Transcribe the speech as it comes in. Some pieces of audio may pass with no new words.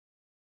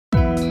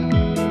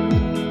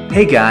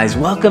Hey guys,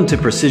 welcome to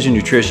Precision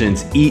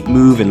Nutrition's Eat,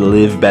 Move, and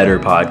Live Better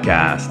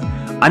podcast.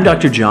 I'm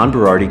Dr. John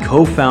Berardi,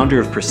 co-founder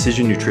of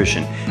Precision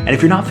Nutrition. And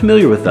if you're not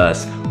familiar with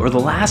us, over the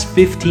last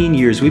 15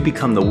 years, we've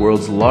become the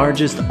world's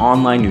largest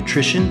online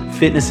nutrition,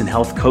 fitness, and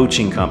health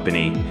coaching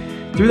company.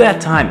 Through that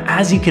time,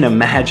 as you can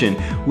imagine,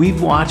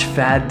 we've watched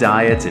fad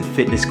diets and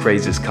fitness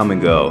crazes come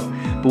and go.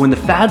 But when the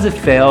fads have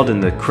failed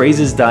and the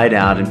crazes died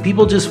out and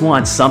people just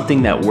want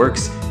something that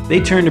works, they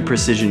turn to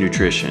Precision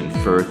Nutrition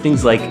for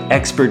things like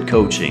expert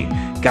coaching,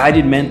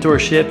 guided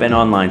mentorship, and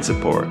online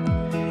support.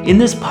 In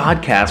this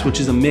podcast, which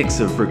is a mix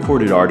of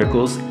recorded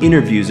articles,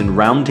 interviews, and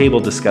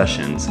roundtable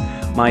discussions,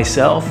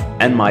 myself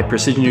and my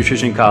Precision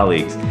Nutrition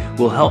colleagues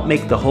will help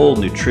make the whole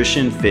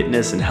nutrition,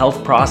 fitness, and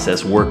health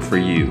process work for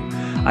you.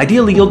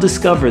 Ideally, you'll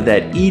discover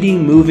that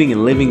eating, moving,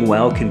 and living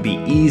well can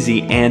be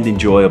easy and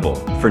enjoyable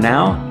for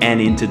now and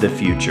into the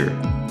future.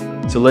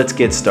 So let's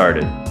get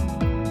started.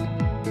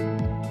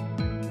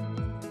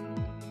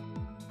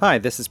 Hi,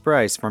 this is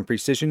Bryce from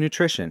Precision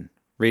Nutrition,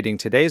 reading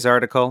today's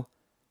article,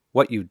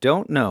 What You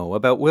Don't Know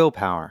About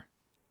Willpower,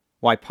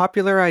 Why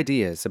Popular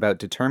Ideas About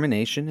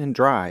Determination and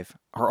Drive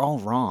Are All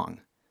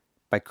Wrong,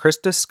 by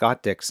Krista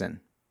Scott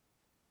Dixon.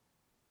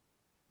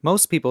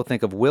 Most people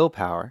think of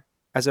willpower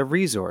as a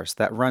resource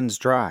that runs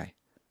dry,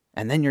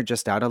 and then you're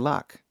just out of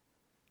luck.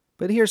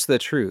 But here's the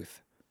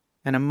truth,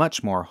 and a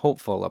much more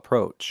hopeful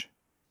approach.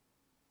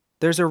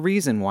 There's a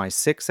reason why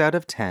 6 out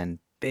of 10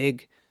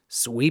 big,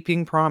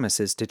 sweeping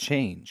promises to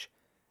change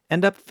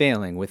end up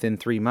failing within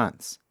 3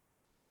 months.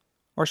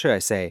 Or should I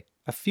say,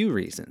 a few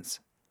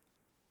reasons.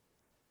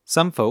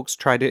 Some folks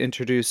try to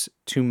introduce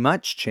too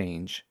much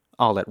change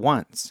all at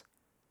once.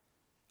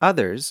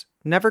 Others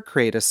never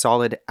create a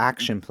solid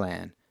action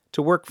plan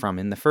to work from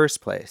in the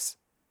first place.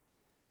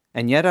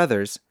 And yet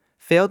others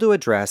fail to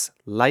address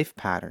life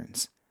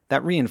patterns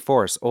that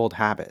reinforce old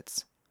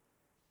habits.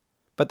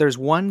 But there's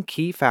one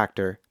key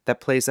factor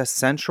that plays a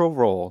central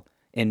role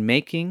in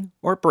making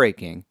or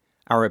breaking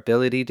our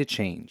ability to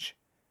change.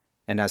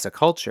 And as a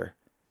culture,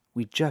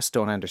 we just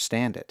don't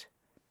understand it.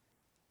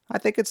 I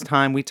think it's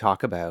time we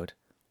talk about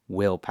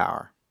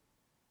willpower.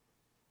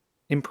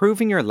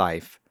 Improving your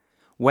life,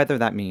 whether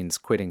that means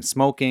quitting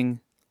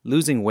smoking,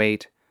 losing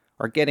weight,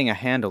 or getting a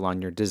handle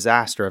on your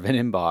disaster of an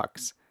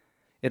inbox,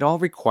 it all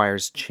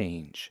requires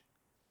change.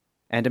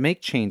 And to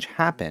make change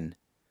happen,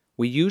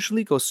 we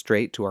usually go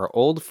straight to our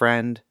old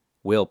friend,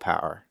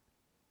 willpower.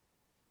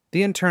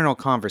 The internal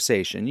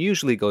conversation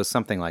usually goes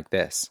something like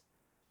this.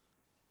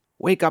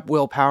 Wake up,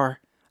 willpower.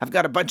 I've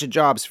got a bunch of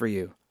jobs for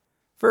you.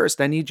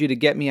 First, I need you to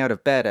get me out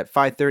of bed at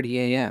 5:30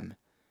 a.m.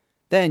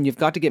 Then you've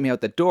got to get me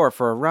out the door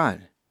for a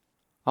run.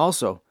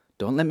 Also,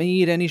 don't let me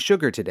eat any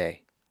sugar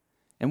today.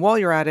 And while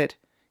you're at it,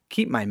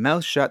 keep my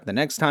mouth shut the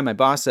next time my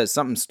boss says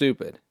something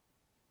stupid.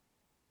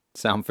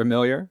 Sound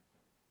familiar?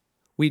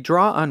 We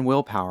draw on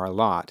willpower a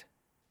lot,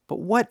 but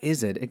what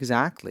is it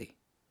exactly?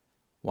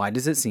 Why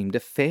does it seem to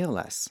fail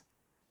us?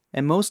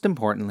 And most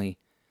importantly,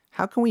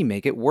 how can we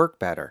make it work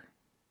better?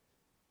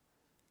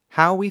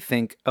 How we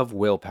think of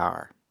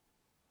willpower.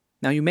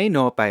 Now you may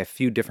know it by a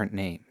few different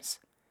names.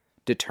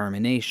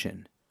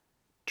 Determination,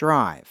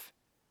 drive,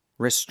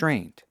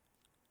 restraint,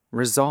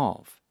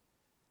 resolve,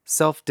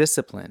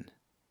 self-discipline,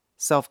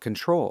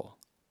 self-control,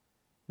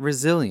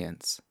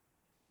 resilience,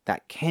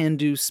 that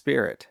can-do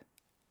spirit.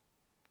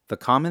 The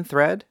common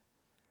thread?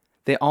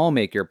 They all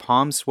make your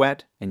palms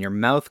sweat and your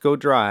mouth go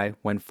dry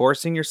when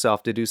forcing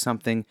yourself to do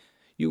something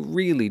you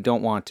really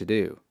don't want to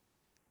do.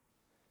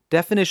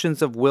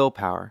 Definitions of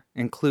willpower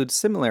include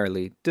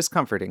similarly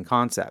discomforting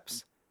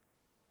concepts.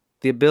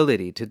 The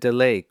ability to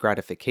delay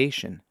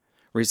gratification,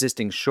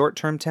 resisting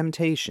short-term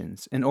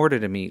temptations in order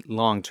to meet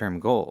long-term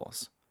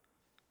goals.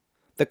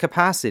 The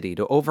capacity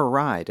to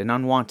override an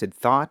unwanted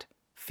thought,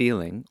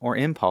 feeling, or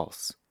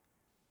impulse.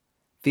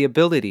 The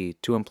ability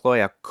to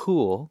employ a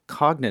cool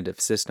cognitive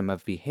system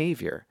of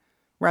behavior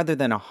rather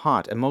than a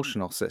hot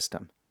emotional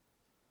system.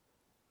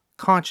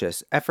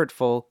 Conscious,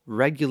 effortful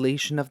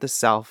regulation of the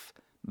self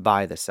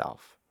by the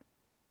self.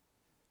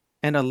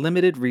 And a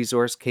limited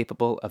resource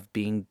capable of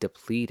being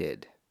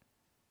depleted.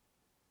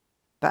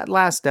 That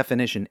last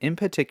definition in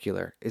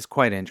particular is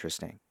quite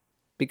interesting,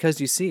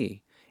 because you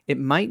see, it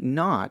might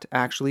not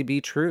actually be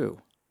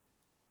true.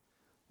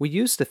 We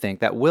used to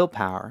think that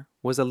willpower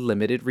was a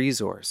limited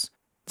resource,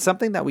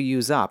 something that we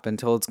use up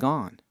until it's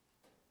gone.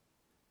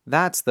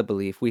 That's the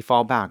belief we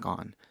fall back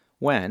on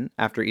when,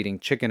 after eating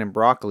chicken and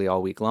broccoli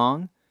all week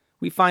long,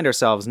 we find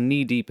ourselves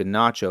knee-deep in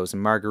nachos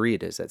and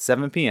margaritas at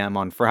 7 p.m.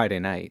 on Friday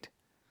night.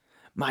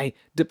 My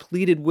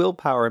depleted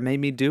willpower made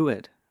me do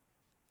it.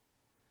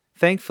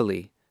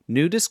 Thankfully,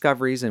 new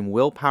discoveries in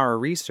willpower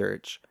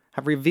research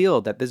have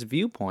revealed that this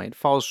viewpoint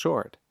falls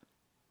short.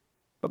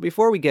 But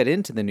before we get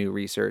into the new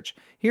research,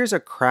 here's a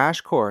crash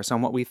course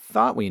on what we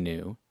thought we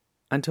knew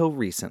until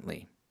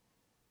recently.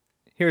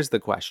 Here's the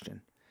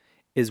question.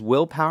 Is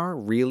willpower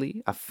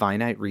really a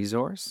finite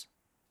resource?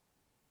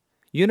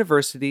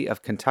 University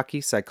of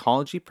Kentucky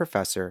psychology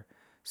professor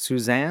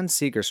Suzanne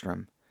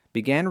Segerstrom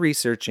began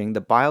researching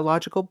the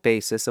biological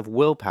basis of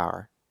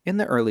willpower in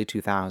the early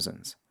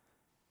 2000s.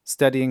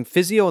 Studying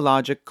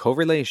physiologic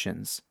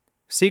correlations,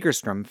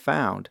 Segerstrom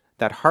found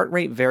that heart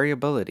rate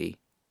variability,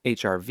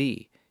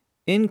 HRV,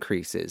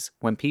 increases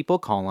when people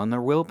call on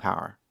their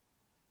willpower.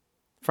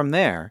 From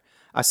there,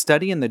 a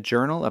study in the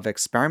Journal of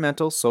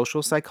Experimental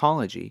Social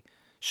Psychology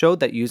showed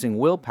that using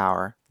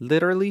willpower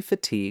literally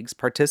fatigues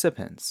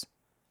participants.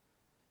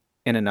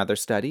 In another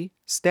study,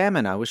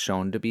 stamina was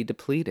shown to be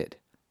depleted.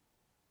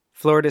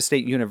 Florida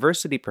State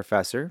University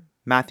professor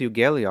Matthew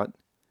Galliot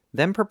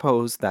then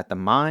proposed that the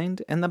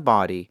mind and the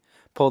body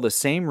pull the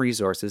same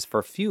resources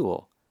for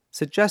fuel,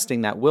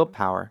 suggesting that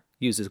willpower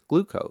uses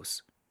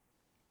glucose.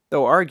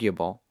 Though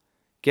arguable,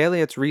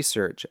 Galliot's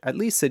research at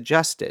least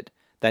suggested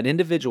that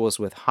individuals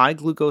with high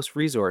glucose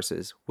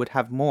resources would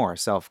have more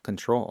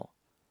self-control.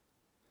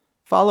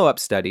 Follow-up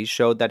studies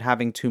showed that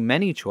having too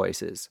many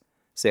choices,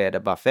 say at a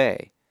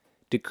buffet,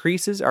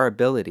 decreases our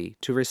ability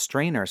to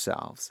restrain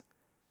ourselves.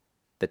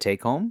 The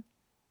take-home?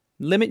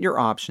 Limit your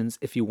options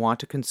if you want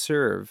to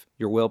conserve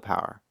your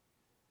willpower.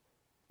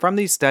 From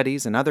these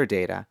studies and other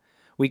data,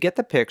 we get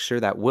the picture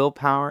that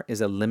willpower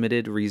is a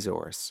limited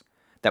resource,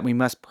 that we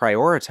must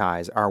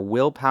prioritize our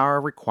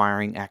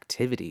willpower-requiring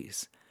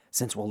activities,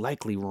 since we'll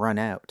likely run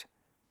out.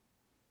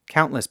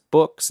 Countless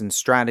books and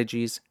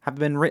strategies have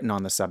been written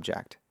on the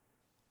subject.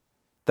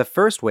 The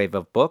first wave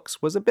of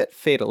books was a bit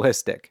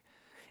fatalistic.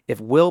 If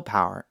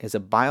willpower is a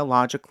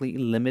biologically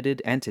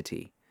limited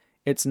entity,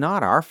 it's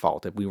not our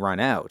fault if we run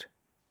out.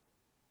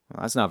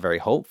 Well, that's not very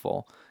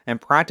hopeful, and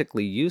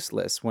practically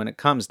useless when it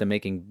comes to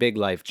making big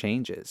life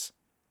changes.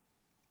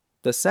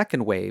 The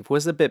second wave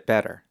was a bit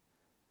better.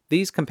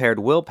 These compared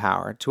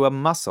willpower to a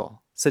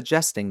muscle,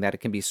 suggesting that it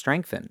can be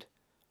strengthened.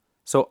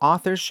 So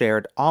authors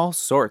shared all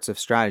sorts of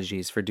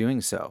strategies for doing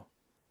so.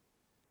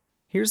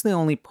 Here's the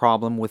only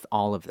problem with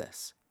all of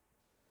this.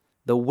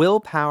 The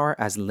willpower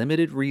as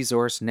limited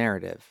resource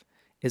narrative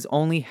is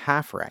only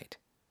half right,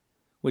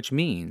 which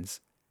means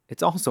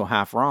it's also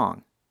half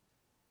wrong.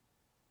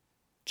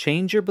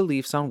 Change your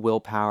beliefs on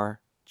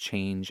willpower,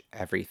 change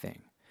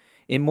everything.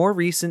 In more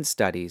recent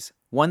studies,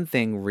 one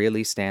thing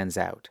really stands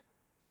out.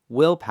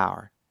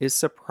 Willpower is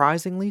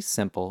surprisingly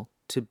simple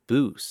to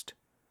boost.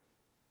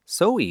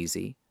 So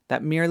easy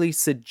that merely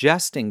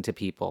suggesting to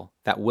people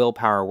that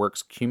willpower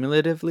works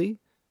cumulatively,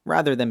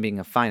 rather than being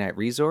a finite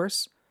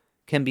resource,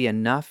 can be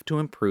enough to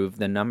improve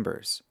the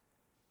numbers.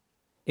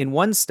 In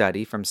one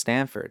study from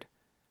Stanford,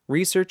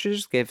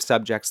 researchers gave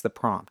subjects the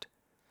prompt,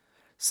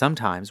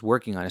 "Sometimes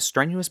working on a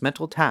strenuous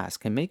mental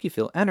task can make you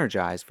feel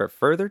energized for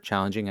further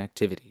challenging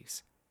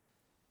activities."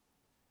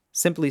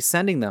 Simply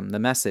sending them the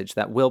message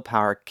that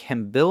willpower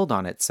can build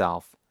on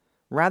itself,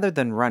 rather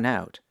than run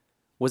out,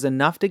 was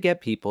enough to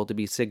get people to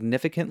be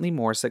significantly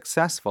more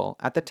successful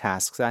at the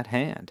tasks at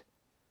hand.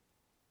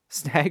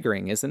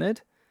 Staggering, isn't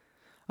it?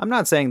 I'm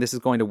not saying this is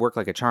going to work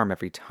like a charm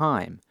every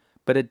time,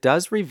 but it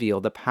does reveal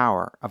the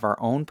power of our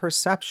own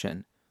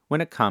perception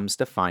when it comes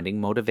to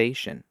finding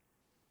motivation.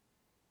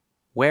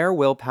 Where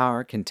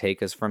willpower can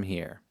take us from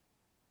here.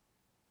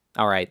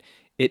 All right,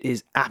 it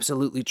is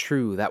absolutely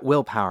true that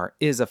willpower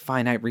is a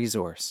finite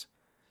resource.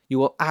 You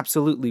will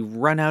absolutely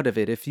run out of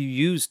it if you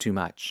use too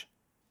much.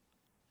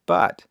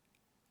 But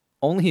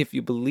only if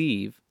you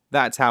believe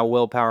that's how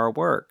willpower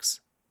works.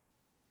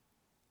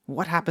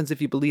 What happens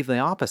if you believe the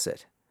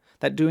opposite?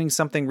 That doing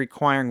something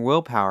requiring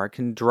willpower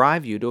can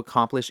drive you to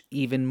accomplish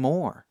even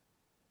more?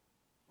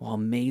 Well,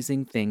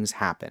 amazing things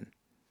happen.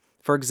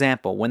 For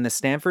example, when the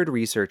Stanford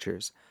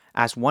researchers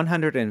asked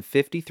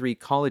 153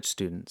 college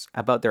students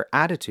about their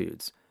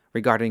attitudes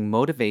regarding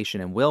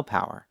motivation and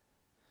willpower,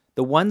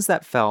 the ones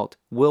that felt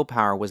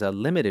willpower was a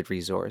limited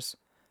resource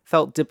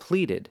felt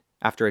depleted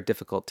after a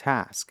difficult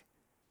task.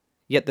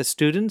 Yet the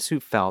students who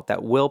felt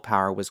that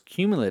willpower was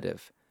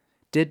cumulative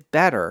did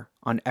better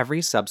on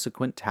every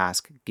subsequent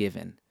task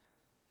given.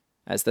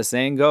 As the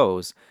saying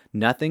goes,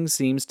 nothing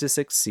seems to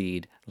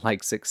succeed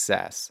like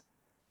success.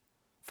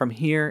 From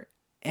here,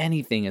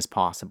 anything is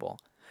possible.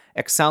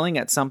 Excelling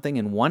at something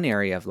in one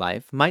area of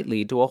life might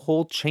lead to a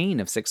whole chain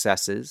of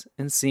successes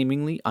in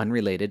seemingly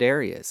unrelated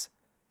areas.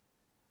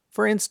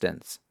 For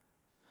instance,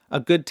 a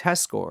good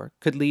test score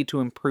could lead to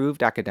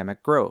improved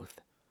academic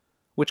growth,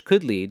 which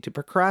could lead to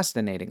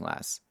procrastinating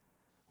less,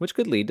 which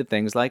could lead to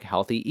things like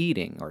healthy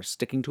eating or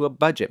sticking to a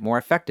budget more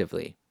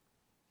effectively.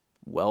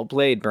 Well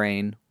played,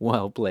 brain,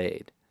 well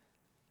played.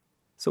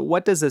 So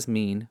what does this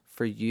mean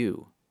for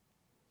you?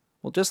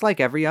 Well, just like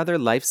every other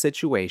life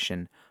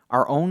situation,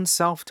 our own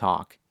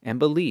self-talk and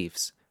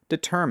beliefs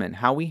determine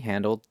how we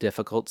handle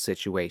difficult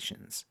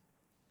situations.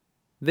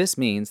 This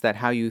means that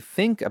how you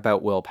think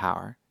about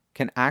willpower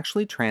can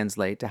actually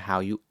translate to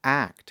how you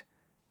act,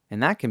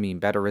 and that can mean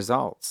better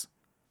results.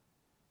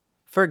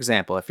 For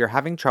example, if you're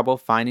having trouble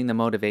finding the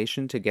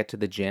motivation to get to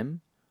the gym,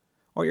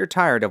 or you're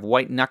tired of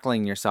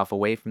white-knuckling yourself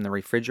away from the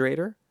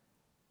refrigerator,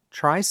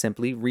 try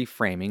simply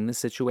reframing the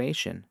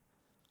situation.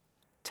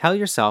 Tell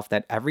yourself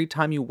that every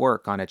time you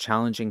work on a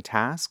challenging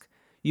task,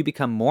 you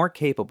become more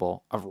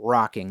capable of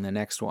rocking the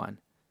next one.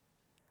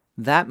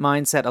 That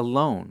mindset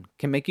alone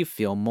can make you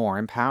feel more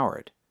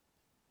empowered.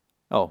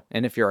 Oh,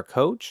 and if you're a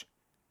coach,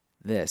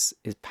 This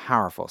is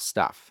powerful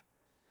stuff.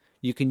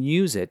 You can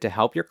use it to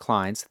help your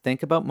clients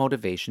think about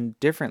motivation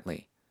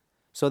differently,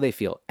 so they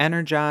feel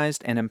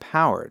energized and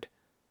empowered,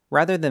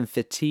 rather than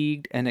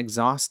fatigued and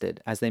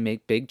exhausted as they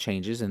make big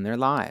changes in their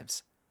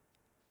lives.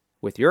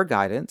 With your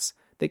guidance,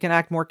 they can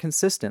act more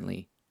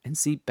consistently and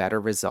see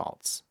better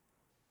results.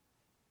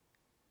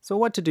 So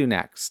what to do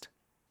next?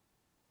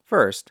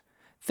 First,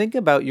 think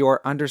about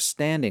your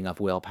understanding of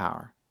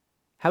willpower.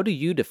 How do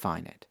you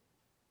define it?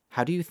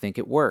 How do you think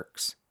it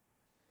works?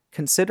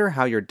 Consider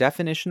how your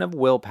definition of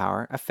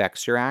willpower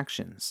affects your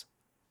actions.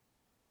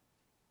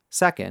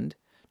 Second,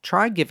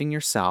 try giving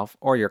yourself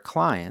or your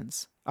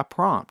clients a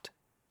prompt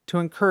to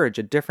encourage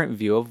a different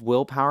view of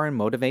willpower and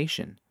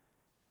motivation.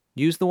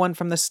 Use the one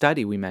from the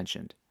study we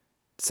mentioned.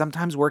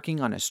 Sometimes working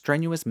on a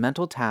strenuous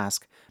mental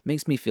task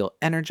makes me feel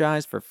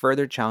energized for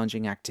further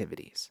challenging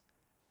activities.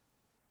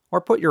 Or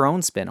put your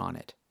own spin on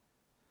it.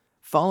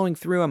 Following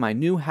through on my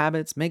new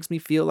habits makes me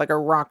feel like a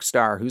rock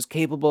star who's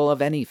capable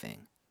of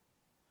anything.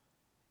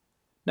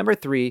 Number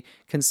 3,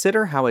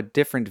 consider how a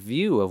different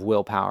view of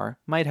willpower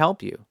might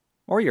help you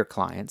or your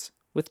clients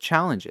with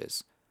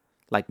challenges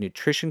like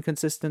nutrition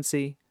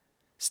consistency,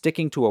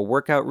 sticking to a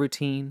workout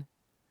routine,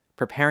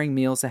 preparing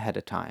meals ahead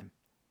of time.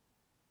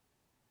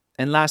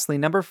 And lastly,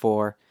 number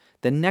 4,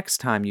 the next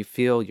time you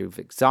feel you've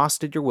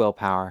exhausted your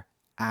willpower,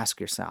 ask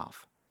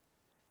yourself,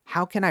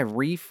 how can I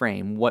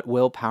reframe what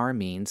willpower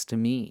means to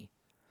me?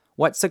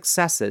 What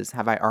successes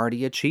have I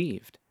already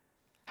achieved?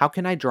 How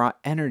can I draw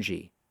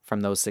energy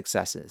from those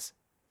successes?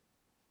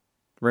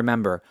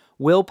 Remember,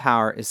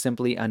 willpower is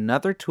simply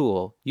another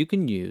tool you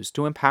can use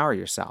to empower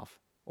yourself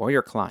or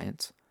your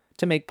clients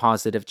to make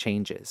positive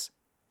changes.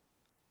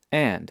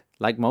 And,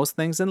 like most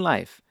things in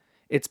life,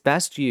 it's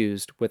best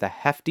used with a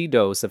hefty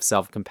dose of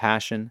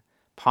self-compassion,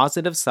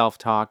 positive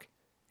self-talk,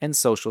 and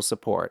social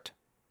support.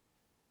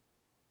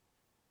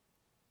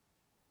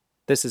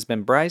 This has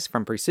been Bryce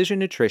from Precision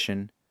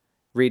Nutrition,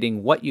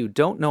 reading What You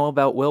Don't Know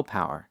About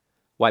Willpower,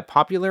 Why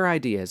Popular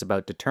Ideas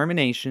About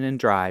Determination and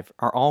Drive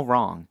Are All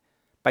Wrong,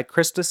 by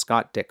Krista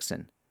Scott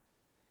Dixon.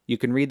 You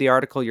can read the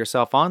article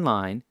yourself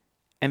online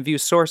and view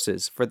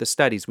sources for the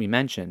studies we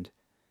mentioned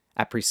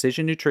at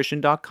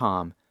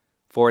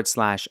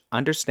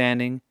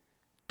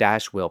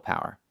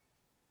precisionnutrition.com/understanding-willpower.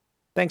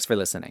 Thanks for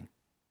listening.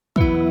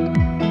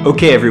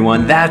 Okay,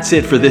 everyone, that's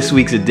it for this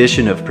week's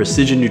edition of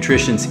Precision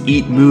Nutrition's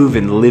Eat, Move,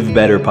 and Live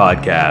Better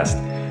podcast.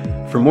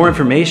 For more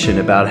information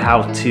about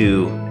how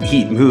to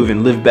eat, move,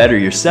 and live better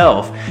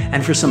yourself,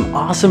 and for some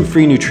awesome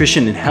free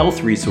nutrition and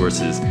health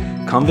resources,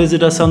 come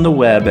visit us on the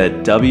web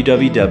at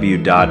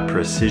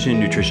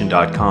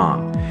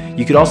www.precisionnutrition.com.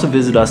 You could also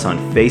visit us on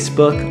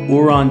Facebook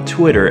or on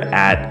Twitter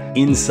at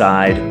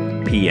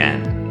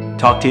InsidePN.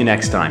 Talk to you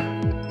next time.